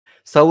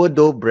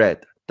Sourdough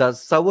bread.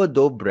 Does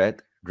sourdough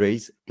bread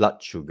raise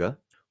blood sugar?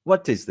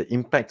 What is the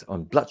impact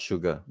on blood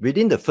sugar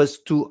within the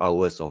first 2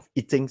 hours of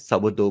eating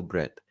sourdough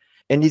bread?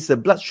 And is the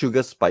blood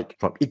sugar spike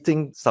from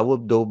eating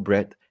sourdough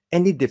bread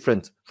any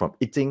different from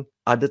eating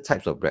other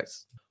types of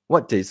breads?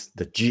 What is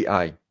the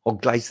GI or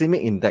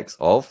glycemic index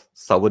of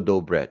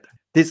sourdough bread?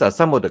 These are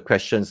some of the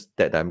questions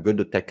that I'm going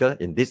to tackle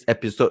in this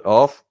episode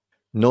of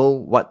Know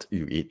What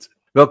You Eat.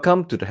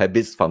 Welcome to the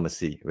Habits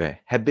Pharmacy, where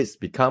habits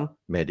become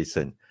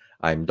medicine.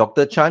 I'm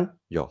Dr. Chan,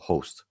 your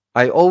host.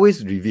 I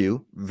always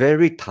review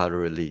very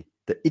thoroughly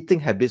the eating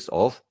habits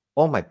of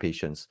all my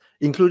patients,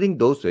 including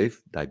those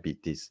with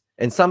diabetes.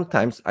 And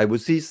sometimes I will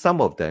see some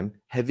of them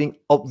having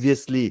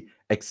obviously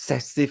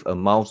excessive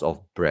amounts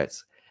of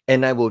breads.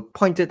 And I will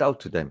point it out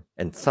to them.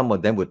 And some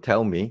of them will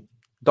tell me,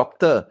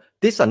 Doctor,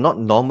 these are not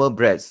normal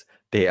breads.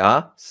 They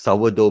are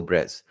sourdough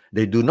breads.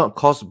 They do not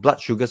cause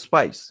blood sugar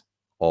spikes.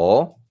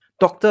 Or,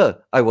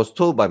 Doctor, I was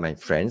told by my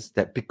friends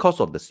that because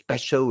of the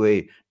special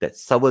way that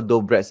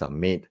sourdough breads are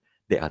made,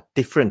 they are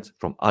different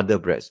from other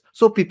breads.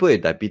 So people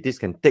with diabetes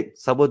can take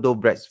sourdough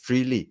breads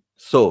freely.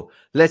 So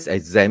let's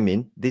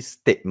examine this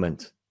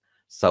statement.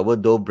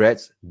 Sourdough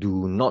breads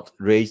do not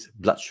raise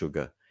blood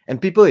sugar, and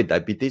people with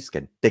diabetes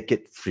can take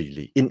it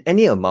freely in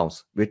any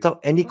amounts without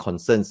any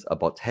concerns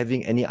about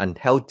having any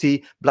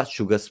unhealthy blood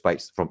sugar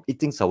spikes from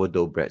eating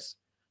sourdough breads.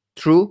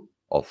 True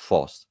or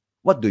false?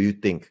 What do you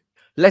think?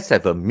 Let's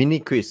have a mini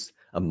quiz,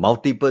 a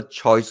multiple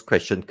choice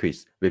question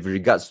quiz with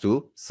regards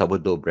to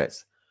sourdough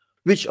breads.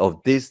 Which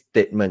of these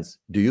statements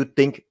do you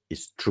think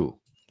is true?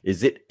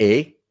 Is it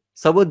A,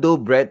 sourdough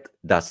bread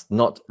does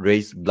not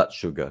raise blood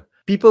sugar?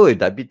 People with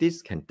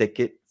diabetes can take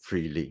it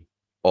freely.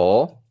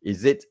 Or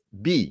is it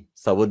B,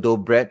 sourdough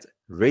bread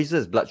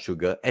raises blood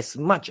sugar as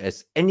much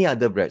as any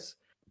other breads?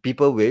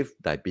 People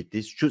with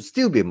diabetes should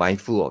still be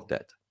mindful of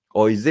that.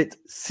 Or is it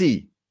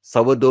C,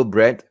 sourdough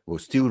bread will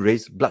still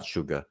raise blood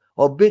sugar,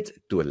 albeit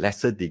to a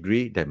lesser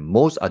degree than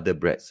most other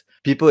breads?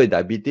 People with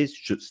diabetes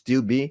should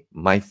still be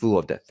mindful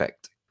of that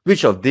fact.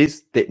 Which of these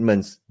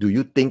statements do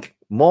you think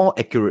more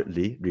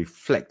accurately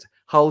reflect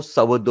how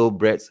sourdough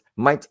breads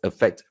might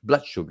affect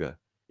blood sugar?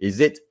 Is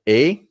it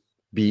A,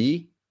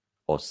 B,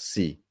 or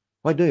C?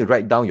 Why don't you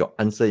write down your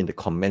answer in the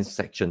comments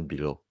section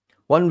below?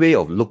 One way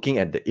of looking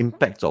at the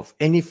impact of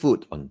any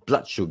food on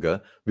blood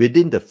sugar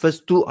within the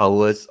first 2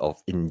 hours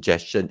of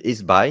ingestion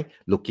is by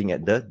looking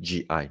at the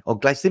GI or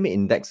glycemic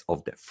index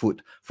of that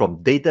food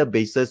from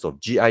databases of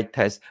GI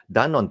tests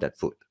done on that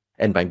food.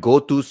 And my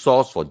go-to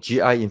source for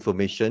GI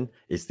information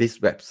is this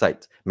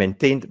website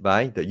maintained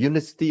by the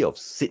University of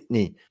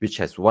Sydney, which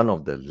has one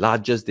of the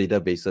largest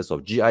databases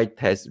of GI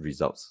test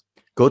results.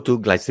 Go to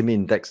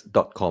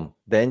glycemicindex.com,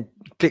 then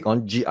click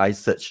on GI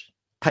search.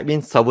 Type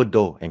in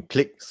sourdough and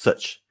click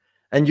search.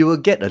 And you will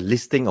get a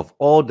listing of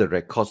all the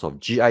records of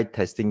GI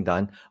testing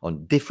done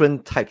on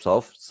different types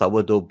of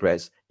sourdough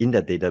breads in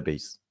the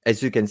database.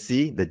 As you can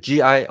see, the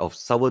GI of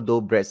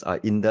sourdough breads are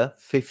in the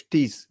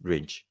 50s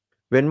range.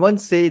 When one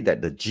says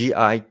that the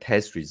GI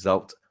test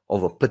result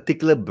of a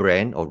particular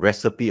brand or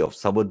recipe of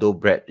sourdough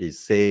bread is,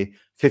 say,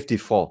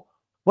 54,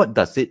 what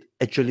does it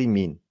actually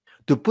mean?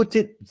 To put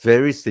it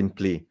very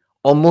simply,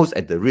 almost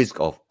at the risk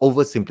of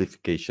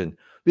oversimplification,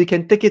 we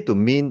can take it to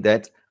mean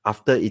that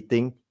after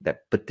eating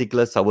that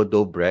particular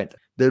sourdough bread,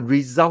 the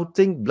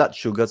resulting blood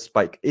sugar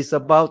spike is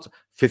about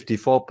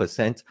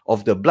 54%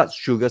 of the blood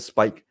sugar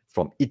spike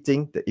from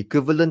eating the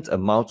equivalent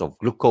amount of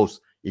glucose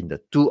in the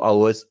 2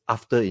 hours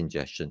after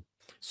ingestion.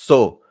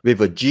 So,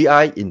 with a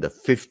GI in the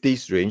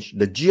 50s range,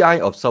 the GI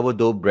of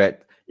sourdough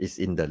bread is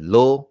in the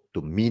low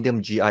to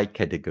medium GI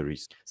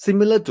categories,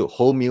 similar to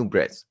wholemeal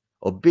breads,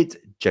 albeit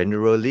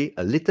generally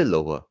a little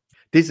lower.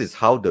 This is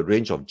how the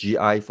range of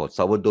GI for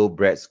sourdough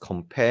breads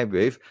compare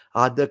with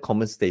other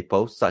common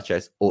staples such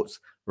as oats,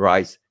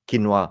 rice,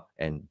 quinoa,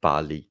 and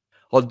barley.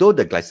 Although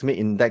the glycemic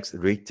index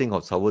rating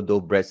of sourdough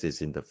breads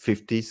is in the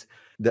 50s,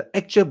 the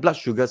actual blood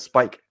sugar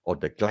spike or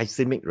the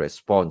glycemic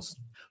response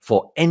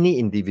for any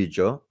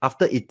individual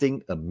after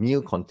eating a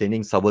meal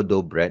containing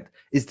sourdough bread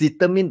is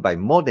determined by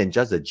more than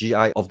just the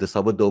GI of the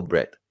sourdough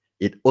bread.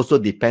 It also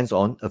depends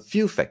on a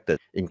few factors,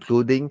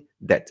 including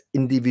that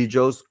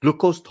individual's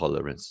glucose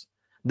tolerance,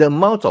 the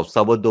amount of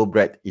sourdough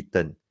bread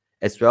eaten,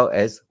 as well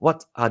as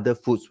what other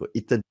foods were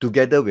eaten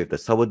together with the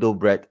sourdough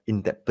bread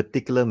in that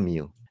particular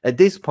meal. At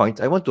this point,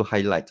 I want to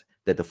highlight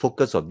that the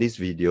focus of this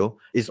video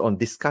is on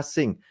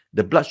discussing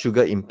the blood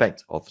sugar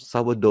impact of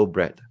sourdough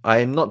bread. I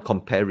am not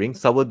comparing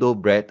sourdough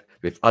bread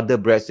with other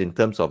breads in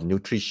terms of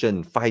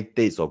nutrition,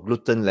 phytates, or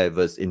gluten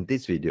levels in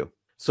this video.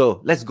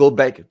 So let's go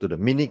back to the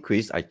mini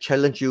quiz I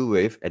challenged you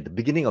with at the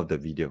beginning of the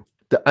video.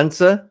 The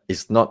answer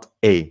is not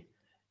A.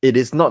 It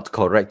is not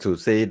correct to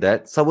say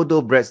that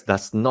sourdough bread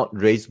does not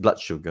raise blood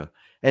sugar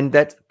and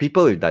that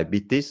people with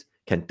diabetes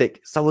can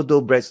take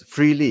sourdough breads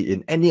freely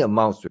in any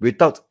amounts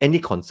without any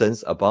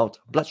concerns about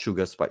blood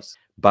sugar spikes.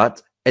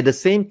 But at the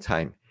same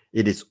time,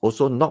 it is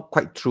also not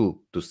quite true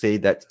to say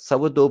that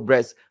sourdough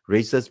breads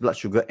raises blood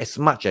sugar as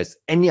much as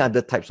any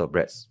other types of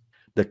breads.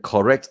 The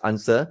correct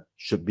answer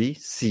should be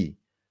C.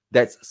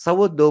 that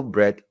sourdough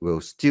bread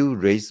will still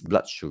raise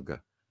blood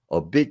sugar,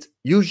 albeit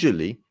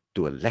usually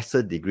to a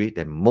lesser degree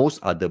than most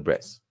other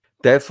breads.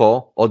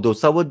 Therefore, although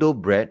sourdough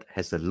bread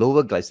has a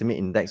lower glycemic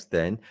index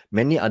than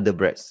many other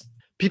breads,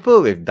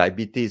 people with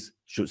diabetes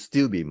should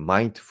still be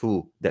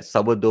mindful that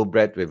sourdough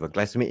bread with a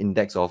glycemic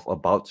index of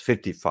about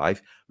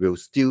 55 will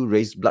still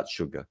raise blood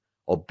sugar,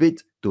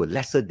 albeit to a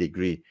lesser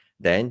degree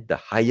than the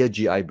higher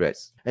GI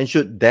breads, and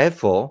should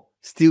therefore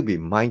still be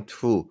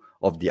mindful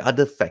of the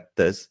other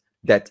factors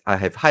that I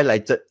have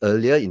highlighted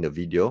earlier in the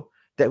video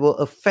that will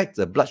affect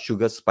the blood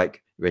sugar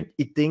spike when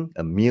eating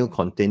a meal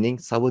containing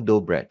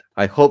sourdough bread.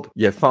 I hope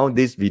you have found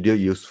this video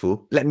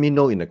useful. Let me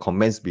know in the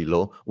comments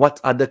below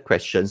what other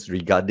questions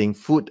regarding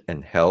food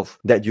and health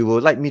that you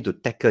would like me to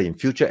tackle in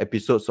future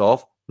episodes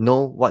of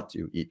Know What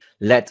You Eat.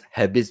 Let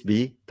habits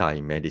be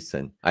Thai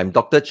medicine. I'm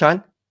Dr.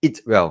 Chan.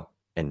 Eat well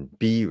and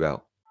be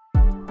well.